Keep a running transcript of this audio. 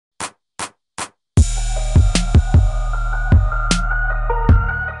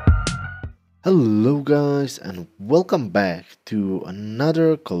Hello guys and welcome back to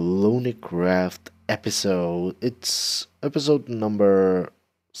another ColonyCraft episode. It's episode number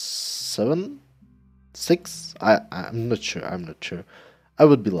 6? I'm not sure, I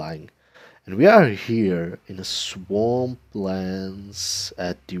would be lying. And we are here in a swamplands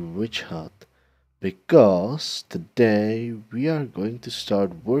at the witch hut because today we are going to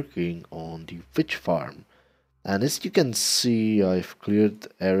start working on the witch farm. And as you can see, I've cleared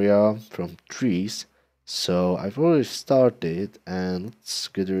the area from trees. So I've already started, and let's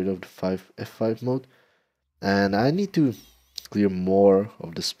get rid of the F5 mode. And I need to clear more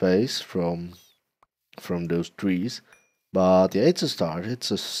of the space from those trees. But yeah, it's a start. It's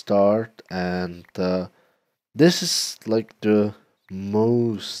a start, and this is like the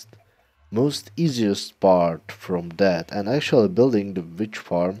most easiest part from that. And actually, building the witch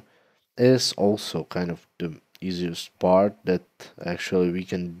farm is also kind of the easiest part that actually we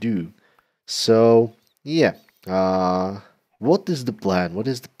can do. So yeah, what is the plan? What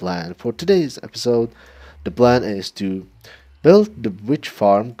is the plan for today's episode? The plan is to build the witch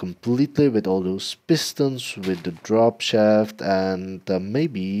farm completely with all those pistons, with the drop shaft, and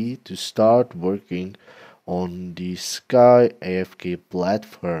maybe to start working on the Sky AFK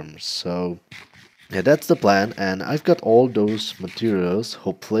platform. So yeah, that's the plan, and I've got all those materials,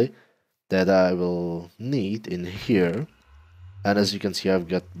 hopefully, that I will need in here. And as you can see, I've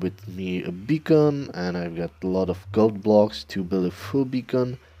got with me a beacon, and I've got a lot of gold blocks to build a full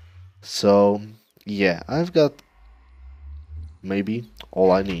beacon. So yeah, I've got maybe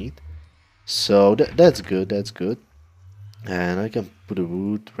all I need. So that's good, that's good. And I can put a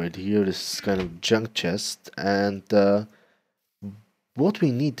wood right here. This is kind of junk chest. And what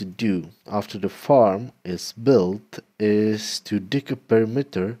we need to do after the farm is built is to dig a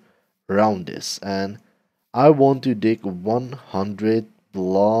perimeter around this. And I want to dig 100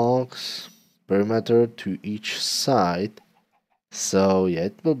 blocks perimeter to each side. So yeah,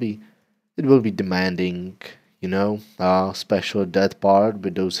 it will be demanding, especially that part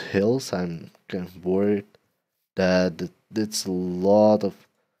with those hills. I'm kind of worried that it's a lot of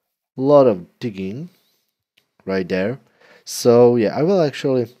digging right there. So yeah, I will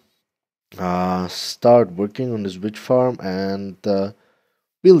actually start working on this witch farm, and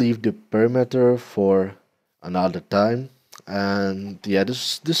we'll leave the perimeter for another time. And yeah,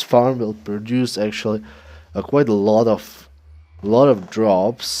 this farm will produce actually quite a lot of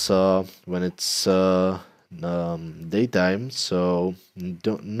drops when it's daytime, so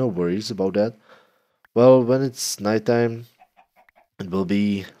don't no worries about that. Well, when it's nighttime, it will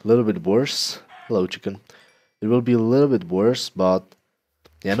be a little bit worse. Hello, chicken. It will be a little bit worse, but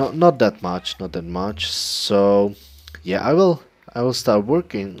yeah, not that much, not that much. So yeah, I will start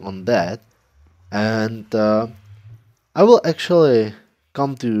working on that, and I will actually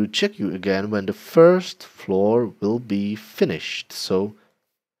come to check you again when the first floor will be finished. So,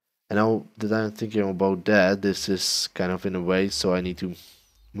 and now that I'm thinking about that, this is kind of in a way, so I need to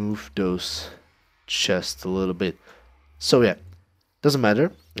move those chests a little bit. So yeah, doesn't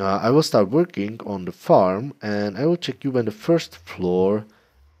matter. I will start working on the farm, and I will check you when the first floor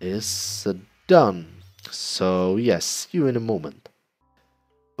is done. So yes, see you in a moment.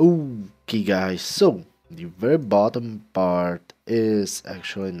 Okay guys, so the very bottom part is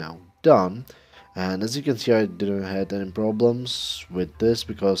actually now done, and as you can see, I didn't have any problems with this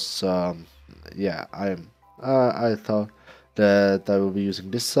because yeah, I thought that I will be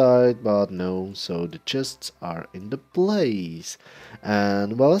using this side, but no. So the chests are in the place,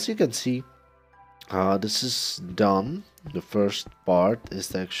 and well, as you can see, this is done. The first part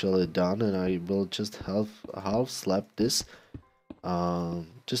is actually done, and I will just half slap this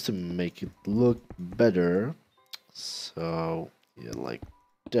just to make it look better. So yeah, like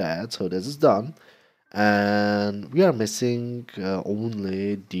that. So this is done, and we are missing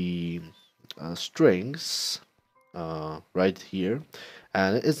only the strings right here,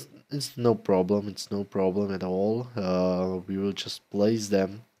 and it's no problem. It's no problem at all. We will just place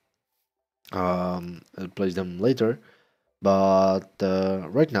them. I'll place them later, but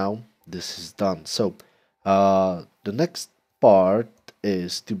right now this is done. So the next part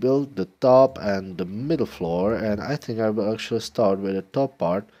is to build the top and the middle floor, and I think I will actually start with the top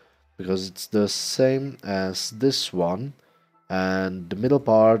part because it's the same as this one, and the middle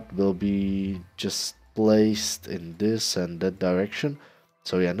part will be just placed in this and that direction.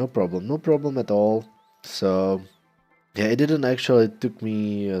 So yeah, no problem, no problem at all. So yeah, it didn't actually took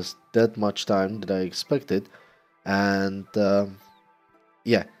me that much time that I expected, and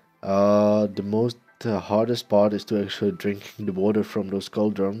yeah, the most hardest part is to actually drinking the water from those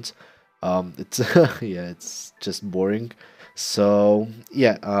cauldrons. It's yeah, it's just boring. So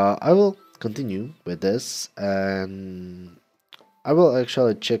yeah, I will continue with this, and I will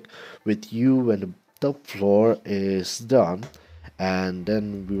actually check with you when the top floor is done, and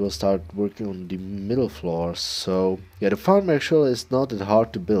then we will start working on the middle floor. So yeah, the farm actually is not that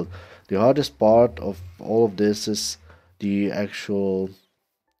hard to build. The hardest part of all of this is the actual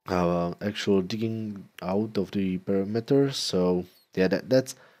digging out of the perimeter. So yeah,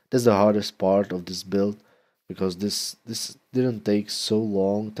 that's the hardest part of this build, because this didn't take so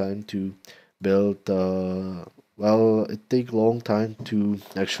long time to build. Well, it take long time to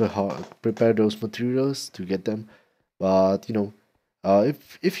actually prepare those materials to get them, but you know,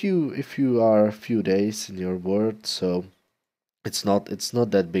 if you are a few days in your world, so it's not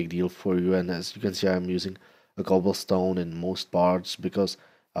that big deal for you. And as you can see, I'm using a cobblestone in most parts, because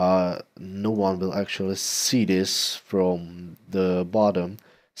no one will actually see this from the bottom.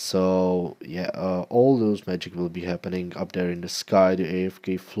 So yeah, all those magic will be happening up there in the sky. The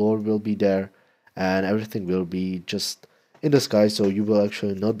AFK floor will be there, and everything will be just in the sky, so you will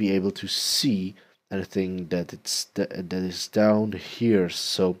actually not be able to see anything that is down here.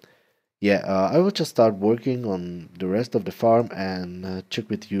 So yeah, I will just start working on the rest of the farm and check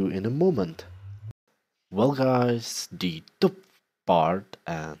with you in a moment. Well, guys, the top part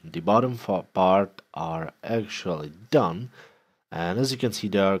and the bottom part are actually done, and as you can see,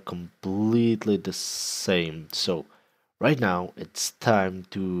 they are completely the same. So right now it's time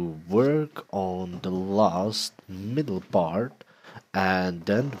to work on the last middle part, and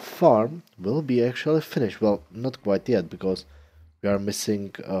then the farm will be actually finished. Well, not quite yet, because we are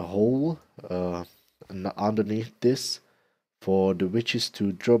missing a hole underneath this for the witches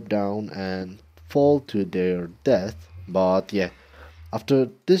to drop down and fall to their death. But yeah, after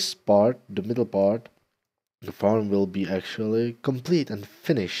this part, the middle part, the farm will be actually complete and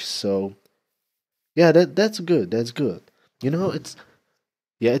finished. So yeah, that's good. That's good. You know,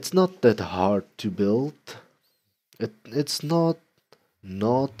 it's not that hard to build. It's not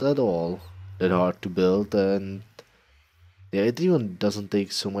at all that hard to build, and yeah, it even doesn't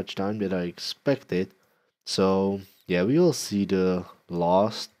take so much time that I expected. So yeah, we will see the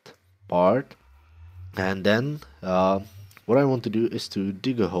last part, and then what I want to do is to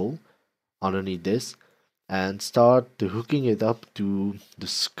dig a hole underneath this and start to hooking it up to the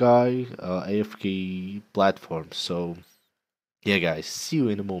Sky AFK platform. So yeah, guys, see you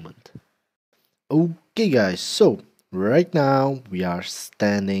in a moment. Okay, guys, so right now we are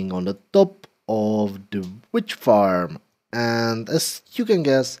standing on the top of the witch farm, and as you can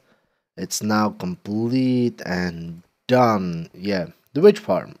guess, it's now complete and done. Yeah, the witch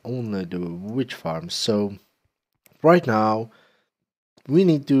farm, only the witch farm. So right now we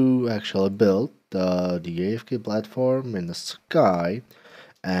need to actually build the AFK platform in the sky,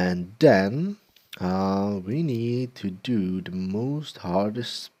 and then we need to do the most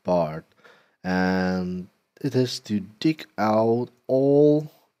hardest part, and it is to dig out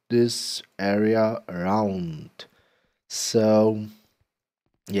all this area around. So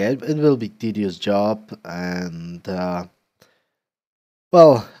yeah, it will be tedious job, and it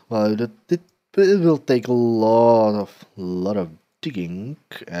will take a lot of digging,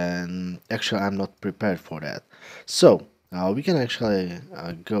 and actually I'm not prepared for that. So we can actually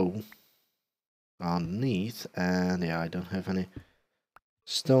go underneath, and yeah, I don't have any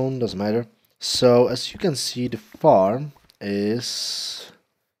stone, doesn't matter. So as you can see, the farm is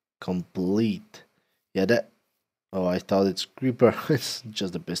complete. Yeah, that. Oh, I thought it's creeper. It's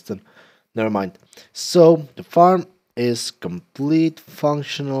just a piston. Never mind. So the farm is complete,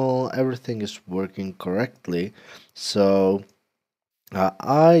 functional. Everything is working correctly. So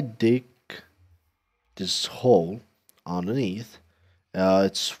I dig this hole underneath.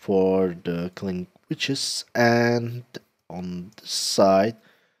 It's for the killing witches, and on the side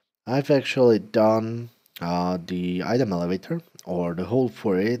I've actually done the item elevator, or the hole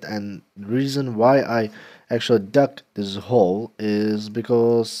for it. And the reason why I actually dug this hole is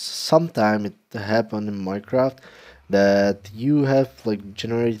because sometime it happened in Minecraft that you have like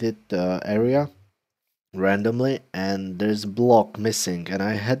generated the area randomly and there's a block missing, and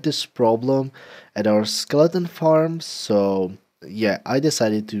I had this problem at our skeleton farm. So yeah, I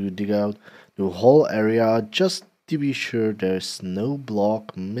decided to dig out the whole area just to be sure there's no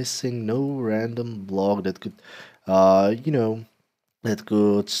block missing, no random block that could you know, that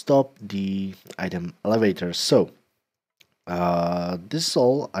could stop the item elevator. So this is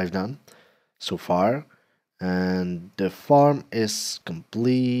all I've done so far, and the farm is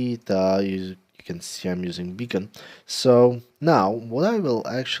complete. You can see I'm using beacon. So now what I will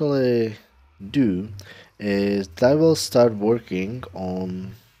actually do is that I will start working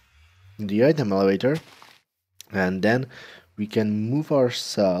on the item elevator, and then we can move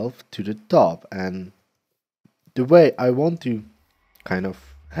ourselves to the top. And the way I want to kind of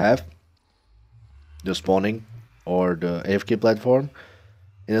have the spawning or the AFK platform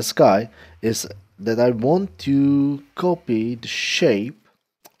in the sky is that I want to copy the shape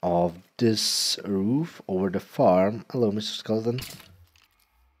of this roof over the farm. Hello, Mr. Skeleton.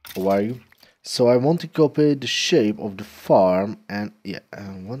 How are you? So I want to copy the shape of the farm, and yeah,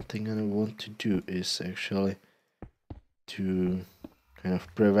 one thing I want to do is actually to kind of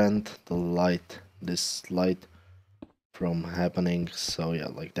prevent the light, this light from happening. So yeah,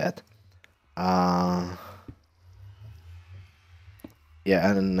 like that.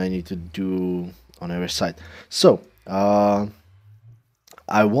 Yeah, and I need to do on every side. So I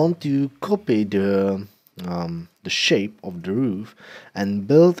want to copy the shape of the roof and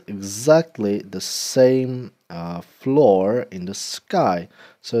build exactly the same floor in the sky.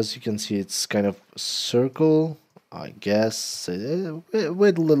 So as you can see, it's kind of circle, I guess,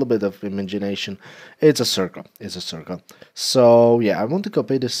 with a little bit of imagination. It's a circle. It's a circle. So yeah, I want to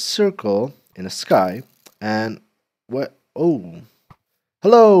copy the circle in the sky. And what? Oh,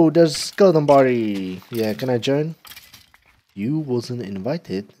 hello, there's skeleton party. Yeah, can I join? You wasn't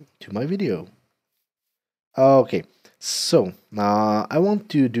invited to my video. Okay, so I want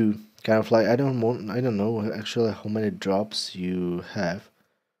to do kind of like I don't know actually how many drops you have.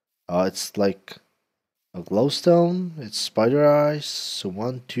 It's like a glowstone, it's spider eyes, so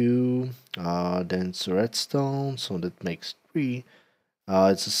 1, 2, then it's a redstone, so that makes 3.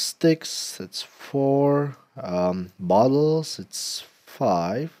 It's a sticks, it's 4. Bottles, it's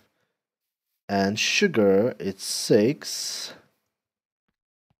 5, and sugar, it's 6,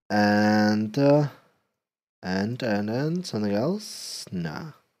 and and something else?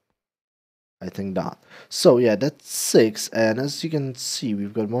 Nah, I think not. So yeah, that's 6, and as you can see,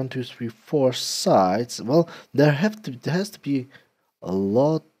 we've got 1, 2, 3, 4 sides. Well, there has to be a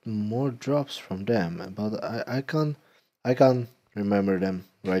lot more drops from them, but I can't remember them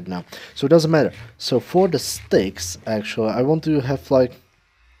right now. So it doesn't matter. So for the sticks, actually, I want to have like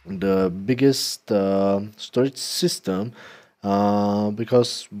the biggest storage system,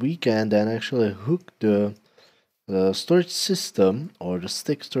 because we can then actually hook the storage system or the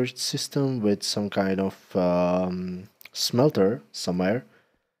stick storage system with some kind of smelter somewhere.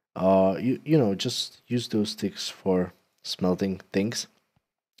 You know, just use those sticks for smelting things.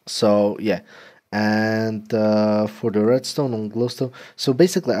 So yeah, and for the redstone and glowstone, so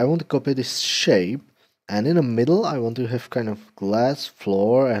basically I want to copy this shape, and in the middle I want to have kind of glass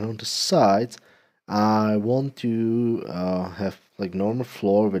floor, and on the sides I want to have like normal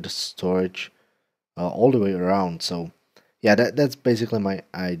floor with the storage all the way around. So yeah, that's basically my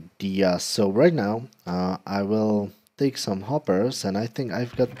idea. So right now I will take some hoppers, and I think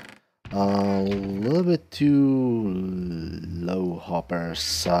I've got a little bit too low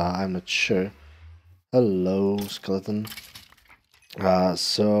hoppers. I'm not sure. Hello, skeleton.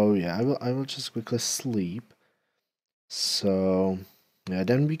 So yeah, I will just quickly sleep. So yeah,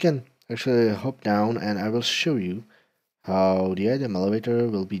 then we can actually hop down, and I will show you how the item elevator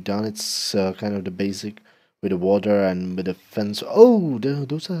will be done. It's kind of the basic with the water and with the fence. Oh,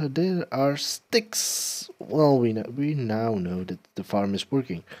 there are sticks. Well, we now know that the farm is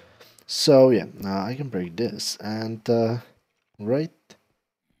working. So yeah, I can break this, and right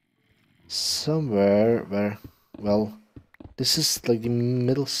somewhere where, well, this is like the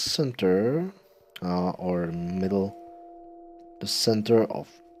middle center, or the center of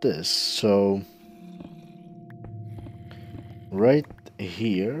this. So right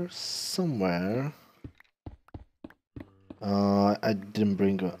here somewhere. I didn't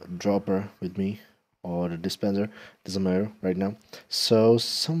bring a dropper with me or the dispenser, doesn't matter right now. So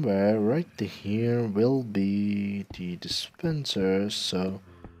somewhere right here will be the dispenser. So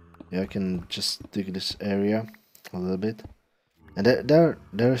yeah, I can just dig this area a little bit, and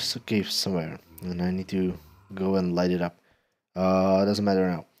there's a cave somewhere, and I need to go and light it up. Doesn't matter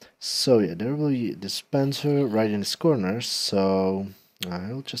now. So yeah, there will be a dispenser right in this corner. So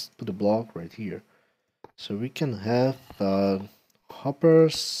I'll just put a block right here. So we can have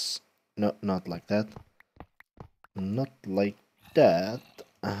hoppers. No, not like that. Not like that.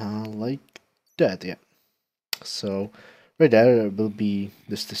 Like that, yeah. So right there will be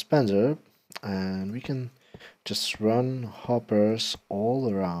this dispenser, and we can just run hoppers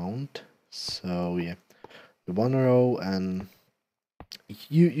all around. So yeah, the 1 row, and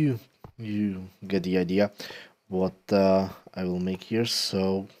you get the idea what I will make here.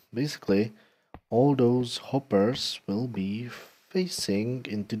 So basically all those hoppers will be facing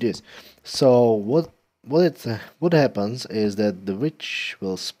into this. So what happens is that the witch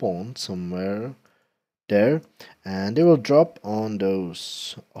will spawn somewhere there, and they will drop on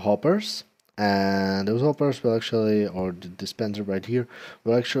those hoppers, and those hoppers will actually, or the dispenser right here,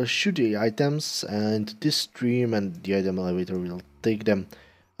 will actually shoot the items into this stream, and the item elevator will take them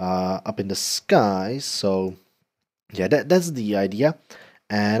up in the sky. So yeah, that's the idea,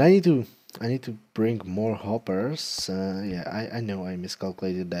 and I need to bring more hoppers. Yeah, I know I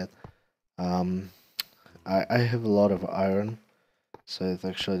miscalculated that. Um, I have a lot of iron, so it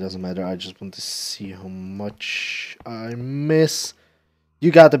actually doesn't matter. I just want to see how much I miss.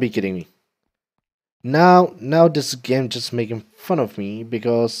 You gotta be kidding me. Now this game just making fun of me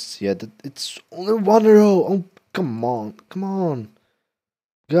because yeah, it's only 1 row. Oh, come on,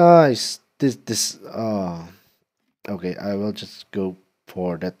 guys. Okay, I will just go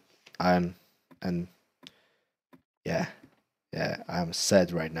for that iron, and yeah, I'm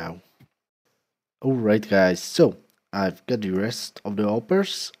sad right now. Alright, guys, so I've got the rest of the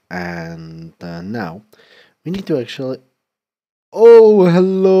hoppers, and now we need to actually. Oh,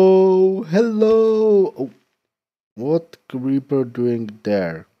 hello. Oh, what creeper doing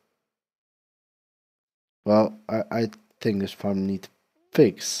there? Well, I think this farm needs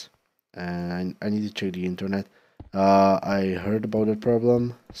fix, and I need to check the internet. I heard about the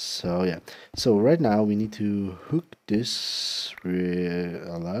problem, so yeah. So right now we need to hook this,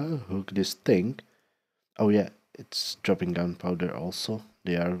 hook this thing. Oh yeah, it's dropping gunpowder also.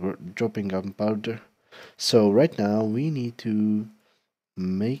 They are dropping gunpowder. So right now we need to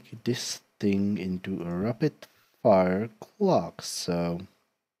make this thing into a rapid fire clock. So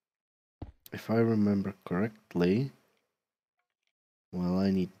if I remember correctly, well, I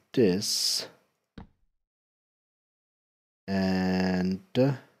need this, and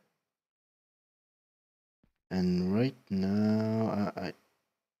right now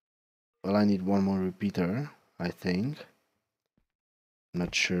I need one more repeater, I think. I'm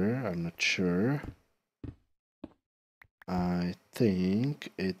not sure. I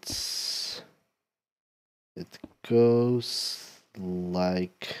think it goes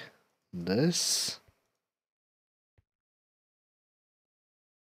like this.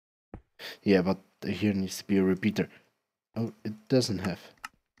 Yeah, but here needs to be a repeater. Oh, it doesn't have.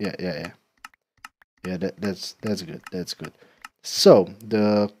 Yeah. That's good. That's good. So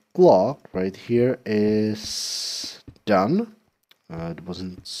the clock right here is done. It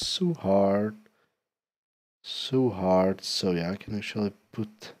wasn't so hard. So yeah, I can actually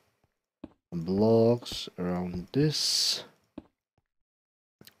put blocks around this,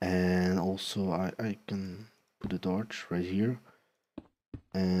 and also I can put a torch right here,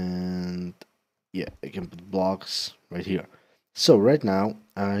 and yeah, I can put blocks right here. So right now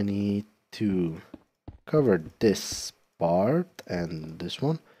I need to cover this part and this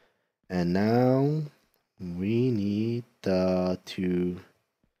one, and now we need to,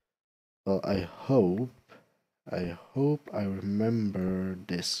 well, I hope I remember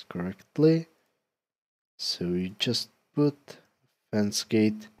this correctly. So you just put fence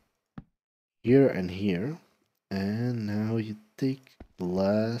gate here and here, and now you take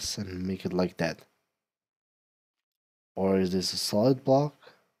glass and make it like that. Or is this a solid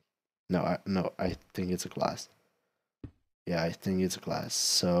block? No, I think it's a glass. Yeah, I think it's a glass.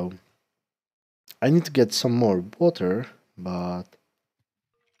 So I need to get some more water, but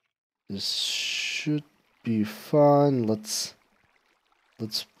this should be fine. Let's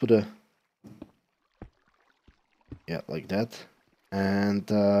put a, yeah, like that.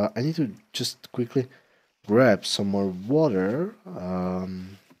 And I need to just quickly grab some more water,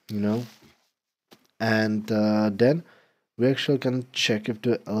 you know, and then we actually can check if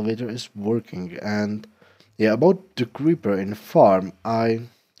the elevator is working. And yeah, about the creeper in the farm, I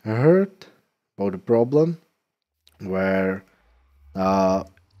heard about the problem where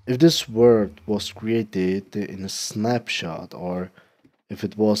if this world was created in a snapshot, or if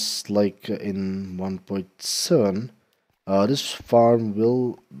it was like in 1.7, this farm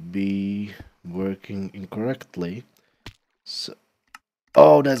will be working incorrectly. So,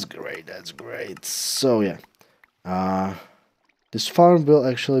 oh, that's great, So yeah, uh, this farm will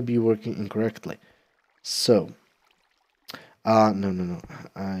actually be working incorrectly. So, no,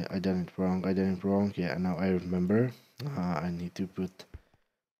 I done it wrong. Yeah, now I remember. I need to put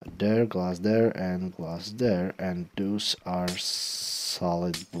there, glass there, and glass there, and those are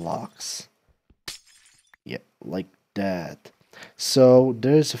solid blocks. Yeah, like that. So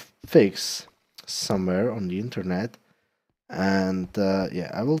there's a fix somewhere on the internet, and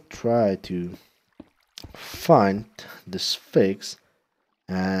yeah, I will try to find this fix,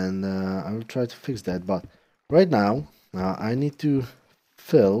 and I will try to fix that. But right now I need to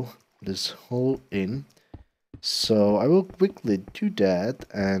fill this hole in, So I will quickly do that,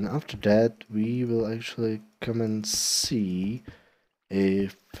 and after that we will actually come and see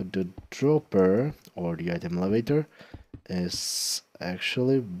if the dropper or the item elevator is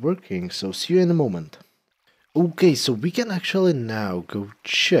actually working. So see you in a moment. Okay, so we can actually now go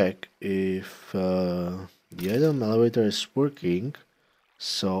check if the item elevator is working.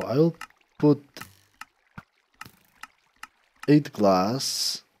 So I will put 8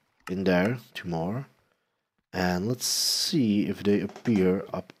 glass in there, 2 more, and let's see if they appear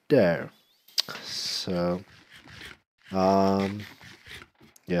up there. So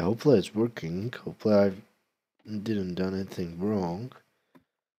yeah, hopefully it's working. Hopefully I didn't done anything wrong.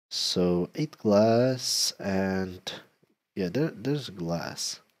 So 8 glass, and yeah, there's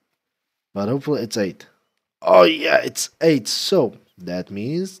glass, but hopefully it's 8. Oh yeah, it's 8. So that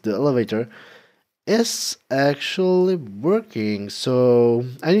means the elevator is actually working. So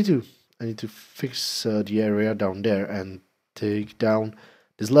I need to fix the area down there and take down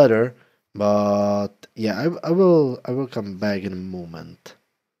this ladder. But yeah, I will come back in a moment.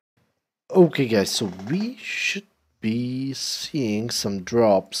 Okay, guys, so we should be seeing some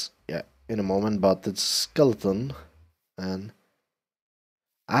drops, yeah, in a moment, but it's skeleton, and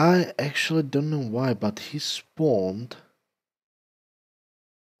I actually don't know why, but he spawned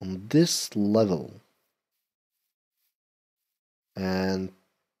on this level, and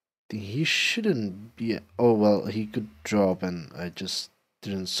he shouldn't be. Oh well, he could drop, and I just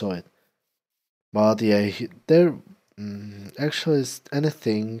didn't saw it. But yeah, there actually is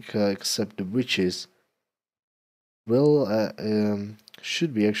anything except the witches will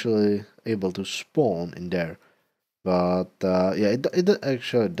should be actually able to spawn in there. But yeah, it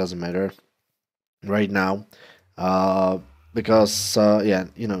actually doesn't matter right now, uh, because yeah,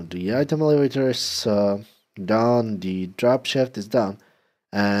 the item elevator is done, the drop shaft is done,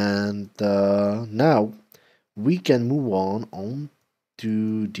 and now we can move on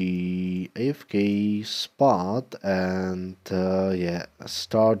to the AFK spot and yeah,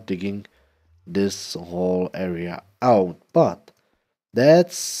 start digging this whole area out. But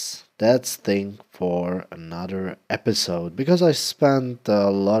that's thing for another episode, because I spent a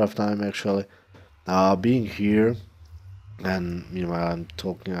lot of time actually being here, and meanwhile I'm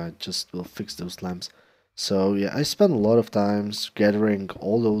talking, I just will fix those lamps. So yeah, I spent a lot of times gathering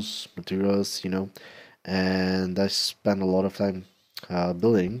all those materials, and I spent a lot of time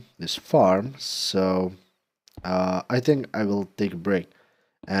building this farm. So I think I will take a break,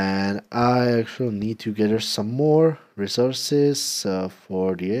 and I actually need to gather some more resources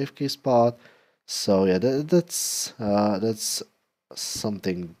for the AFK spot. So yeah, that's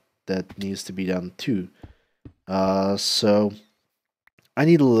something that needs to be done too. So I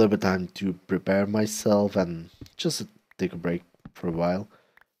need a little bit of time to prepare myself and just take a break for a while.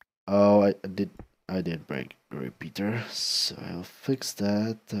 Oh, I did break the repeater, so I'll fix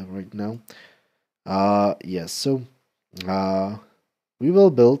that right now. Yes, so uh, we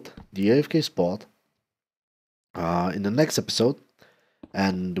will build the AFK spot in the next episode,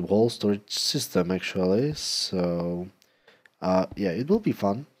 and the whole storage system actually. So yeah, it will be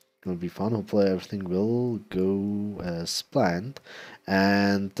fun. It will be fun. Hopefully everything will go as planned.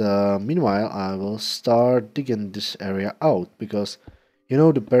 And meanwhile, I will start digging this area out, because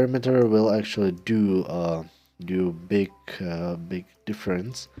the perimeter will actually do big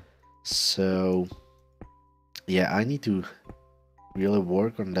difference. So yeah, I need to really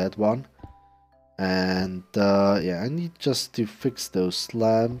work on that one. And yeah, I need just to fix those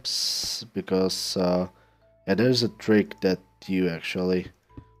lamps, because yeah, there's a trick that you actually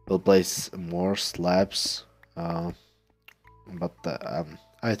will place more slabs, uh, but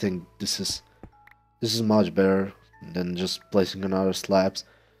I think this is much better than just placing another slabs.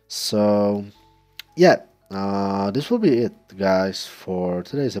 So yeah, this will be it, guys, for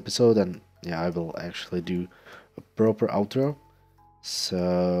today's episode, and yeah, I will actually do a proper outro.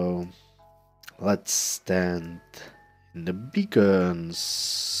 So let's stand in the beacons.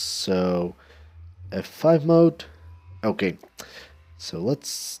 So F5 mode. Okay, so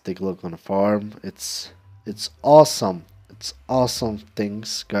let's take a look on the farm. It's awesome. It's awesome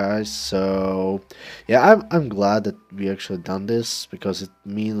things, guys. So yeah, I'm glad that we actually done this, because it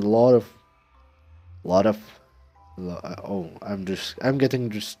means a lot of oh, I'm getting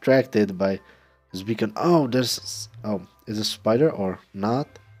distracted by this beacon. Oh, is a spider or not?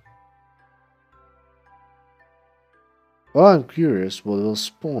 Well, I'm curious what will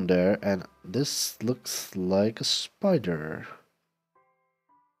spawn there, and this looks like a spider.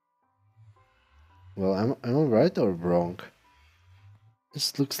 Well, am I right or wrong?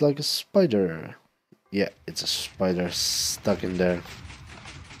 This looks like a spider. Yeah, it's a spider stuck in there.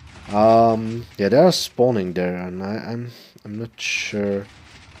 Yeah, they are spawning there, and I'm not sure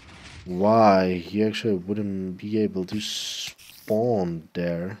why he actually wouldn't be able to spawn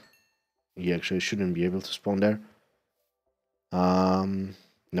there. He actually shouldn't be able to spawn there.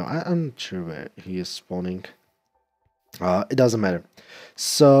 No, I'm not sure where he is spawning. It doesn't matter.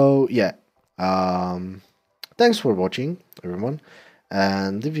 So yeah, thanks for watching, everyone.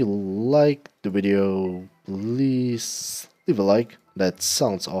 And if you like the video, please leave a like. That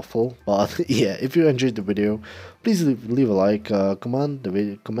sounds awful, but yeah, if you enjoyed the video, please leave a like, comment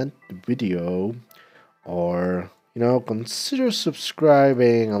the video, or consider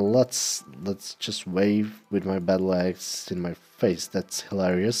subscribing, and let's just wave with my bad legs in my face. That's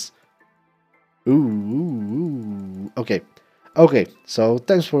hilarious. Ooh. Okay. Okay, so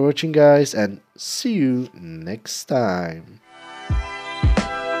thanks for watching, guys, and see you next time.